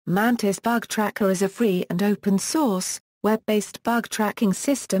Mantis Bug Tracker is a free and open-source, web-based bug tracking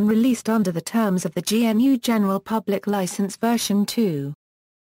system released under the terms of the GNU General Public License version 2.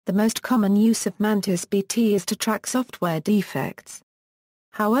 The most common use of MantisBT is to track software defects.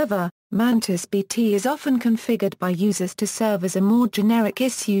 However, MantisBT is often configured by users to serve as a more generic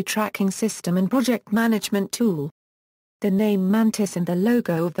issue tracking system and project management tool. The name Mantis and the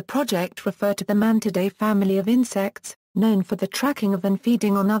logo of the project refer to the Mantidae family of insects, known for the tracking of and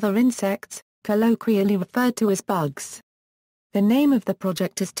feeding on other insects, colloquially referred to as bugs. The name of the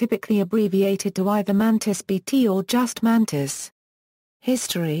project is typically abbreviated to either MantisBT or just Mantis.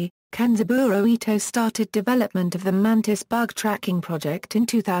 History: Kanzaburo Ito started development of the Mantis Bug Tracking project in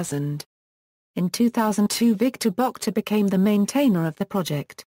 2000. In 2002 Victor Bokta became the maintainer of the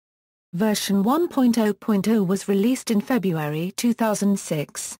project. Version 1.0.0 was released in February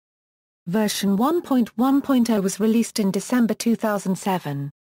 2006. Version 1.1.0 was released in December 2007.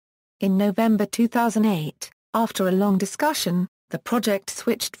 In November 2008, after a long discussion, the project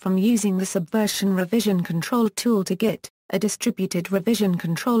switched from using the Subversion revision control tool to Git, a distributed revision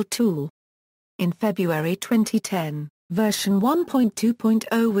control tool. In February 2010, version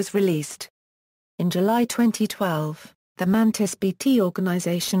 1.2.0 was released. In July 2012, the MantisBT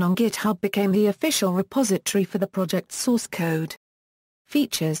organization on GitHub became the official repository for the project's source code.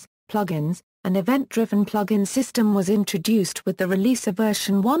 Features, plugins, an event-driven plugin system was introduced with the release of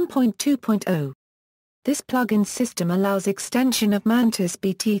version 1.2.0. This plugin system allows extension of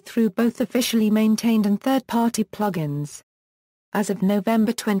MantisBT through both officially maintained and third-party plugins. As of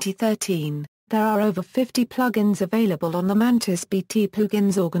November 2013, there are over 50 plugins available on the MantisBT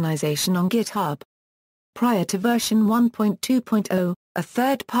plugins organization on GitHub. Prior to version 1.2.0, a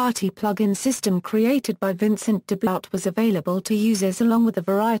third-party plugin system created by Vincent Debout was available to users along with a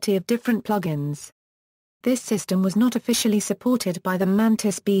variety of different plugins. This system was not officially supported by the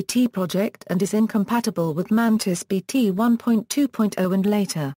MantisBT project and is incompatible with MantisBT 1.2.0 and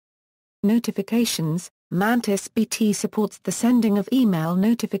later. Notifications: MantisBT supports the sending of email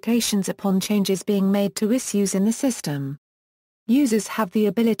notifications upon changes being made to issues in the system. Users have the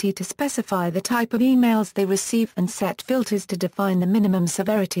ability to specify the type of emails they receive and set filters to define the minimum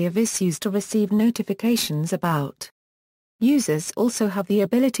severity of issues to receive notifications about. Users also have the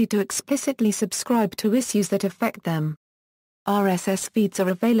ability to explicitly subscribe to issues that affect them. RSS feeds are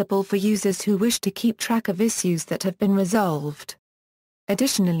available for users who wish to keep track of issues that have been resolved.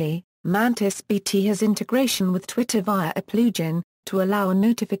 Additionally, MantisBT has integration with Twitter via Attribution, to allow a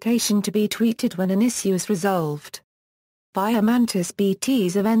notification to be tweeted when an issue is resolved. Via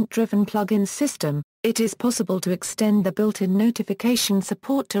MantisBT's event-driven plugin system, it is possible to extend the built-in notification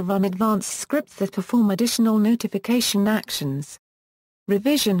support to run advanced scripts that perform additional notification actions.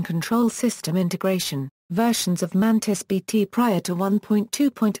 Revision control system integration: versions of MantisBT prior to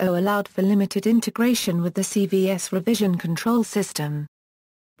 1.2.0 allowed for limited integration with the CVS revision control system.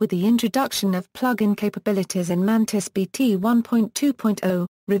 With the introduction of plugin capabilities in MantisBT 1.2.0,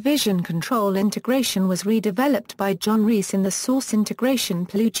 revision control integration was redeveloped by John Reese in the source integration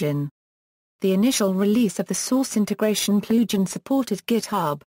plugin. The initial release of the source integration plugin supported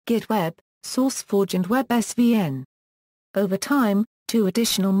GitHub, GitWeb, SourceForge and WebSVN. Over time, 2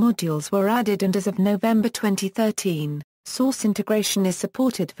 additional modules were added and as of November 2013, source integration is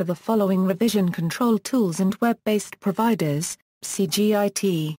supported for the following revision control tools and web-based providers: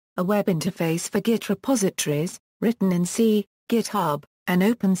 CGIT, a web interface for Git repositories, written in C, GitHub, an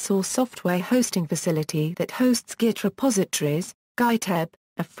open-source software hosting facility that hosts Git repositories, GitHub,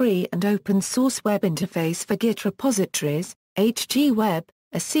 a free and open-source web interface for Git repositories, HGWeb,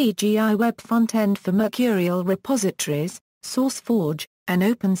 a CGI web front-end for Mercurial repositories, SourceForge, an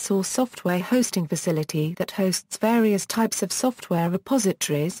open-source software hosting facility that hosts various types of software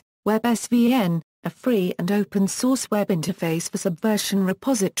repositories, WebSVN, a free and open-source web interface for Subversion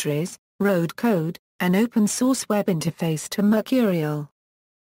repositories, Road Code, an open-source web interface to Mercurial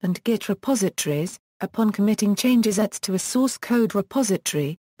and Git repositories. Upon committing changes to a source code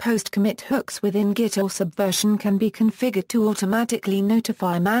repository, post-commit hooks within Git or Subversion can be configured to automatically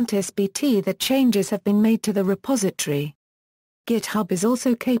notify MantisBT that changes have been made to the repository. GitHub is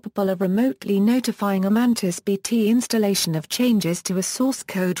also capable of remotely notifying a MantisBT installation of changes to a source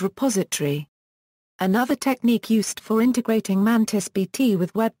code repository. Another technique used for integrating MantisBT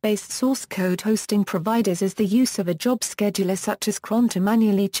with web-based source code hosting providers is the use of a job scheduler such as cron to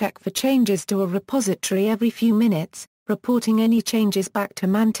manually check for changes to a repository every few minutes, reporting any changes back to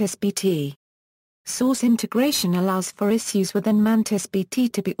MantisBT. Source integration allows for issues within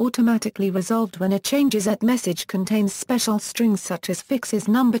MantisBT to be automatically resolved when a changes message contains special strings such as fixes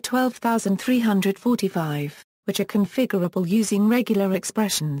number 12345. which are configurable using regular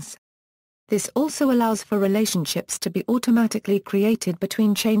expressions. This also allows for relationships to be automatically created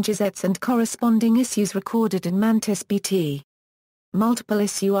between changesets and corresponding issues recorded in MantisBT. Multiple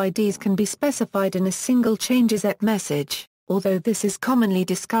issue IDs can be specified in a single changeset message, although this is commonly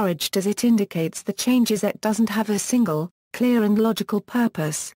discouraged as it indicates the changeset doesn't have a single, clear and logical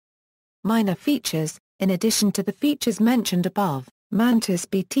purpose. Minor features: in addition to the features mentioned above,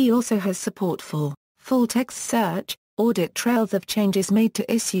 MantisBT also has support for full-text search, audit trails of changes made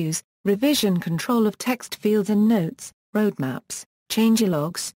to issues, revision control of text fields and notes, roadmaps,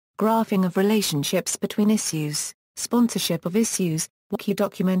 changelogs, graphing of relationships between issues, sponsorship of issues, wiki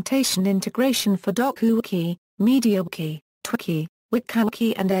documentation integration for DocWiki, MediaWiki, TWiki,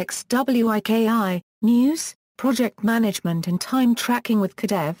 WikCamWiki and XWIKI, news, project management and time tracking with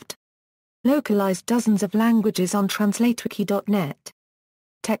Cadevd. Localized dozens of languages on TranslateWiki.net.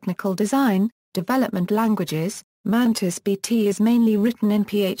 Technical design, development languages. MantisBT is mainly written in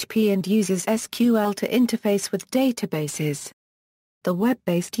PHP and uses SQL to interface with databases. The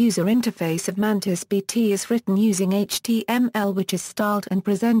web-based user interface of MantisBT is written using HTML, which is styled and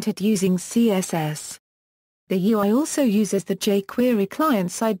presented using CSS. The UI also uses the jQuery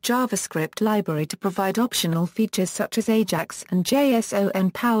client-side JavaScript library to provide optional features such as AJAX and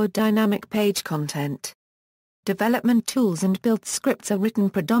JSON-powered dynamic page content. Development tools and build scripts are written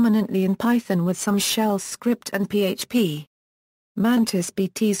predominantly in Python with some shell script and PHP.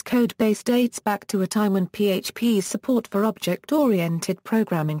 MantisBT's codebase dates back to a time when PHP's support for object-oriented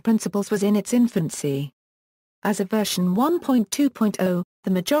programming principles was in its infancy. As of version 1.2.0,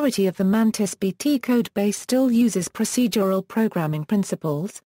 the majority of the MantisBT codebase still uses procedural programming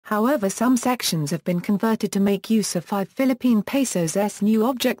principles, however some sections have been converted to make use of 5 Philippine Pesos' new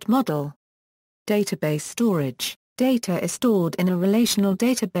object model. Database storage. Data is stored in a relational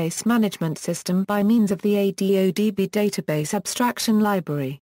database management system by means of the ADODB database abstraction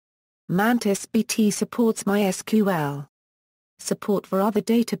library. MantisBT supports MySQL. Support for other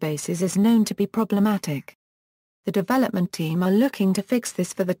databases is known to be problematic. The development team are looking to fix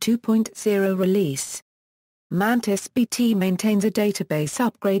this for the 2.0 release. MantisBT maintains a database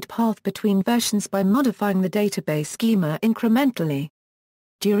upgrade path between versions by modifying the database schema incrementally.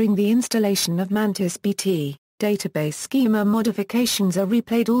 During the installation of MantisBT, database schema modifications are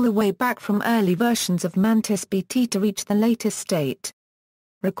replayed all the way back from early versions of MantisBT to reach the latest state.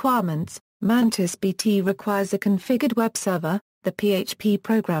 Requirements: MantisBT requires a configured web server, the PHP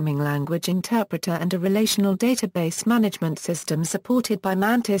programming language interpreter and a relational database management system supported by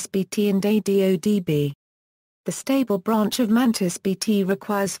MantisBT and ADODB. The stable branch of MantisBT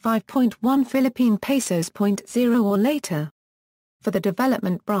requires 5.1 Philippine Pesos .0 or later. For the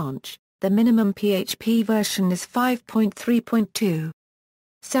development branch, the minimum PHP version is 5.3.2.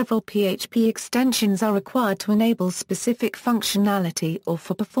 Several PHP extensions are required to enable specific functionality or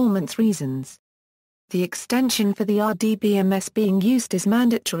for performance reasons. The extension for the RDBMS being used is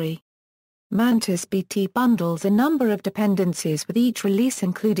mandatory. MantisBT bundles a number of dependencies with each release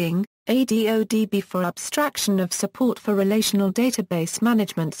including ADODB for abstraction of support for relational database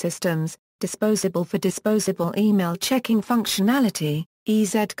management systems, Disposable for disposable email checking functionality,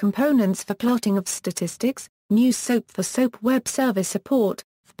 EZ components for plotting of statistics, News SOAP for SOAP web service support,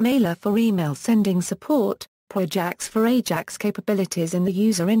 Mailer for email sending support, Projax for AJAX capabilities in the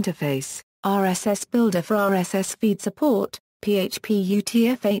user interface, RSS Builder for RSS feed support, PHP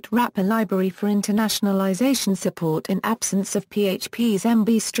UTF-8 wrapper library for internationalization support in absence of PHP's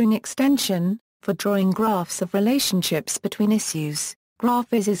MB string extension, for drawing graphs of relationships between issues.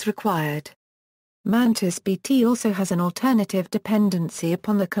 GraphViz is required. MantisBT also has an alternative dependency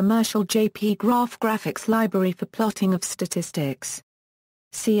upon the commercial JP Graph graphics library for plotting of statistics.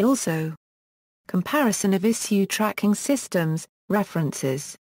 See also: Comparison of issue tracking systems,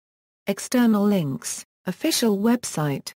 references. External links, official website.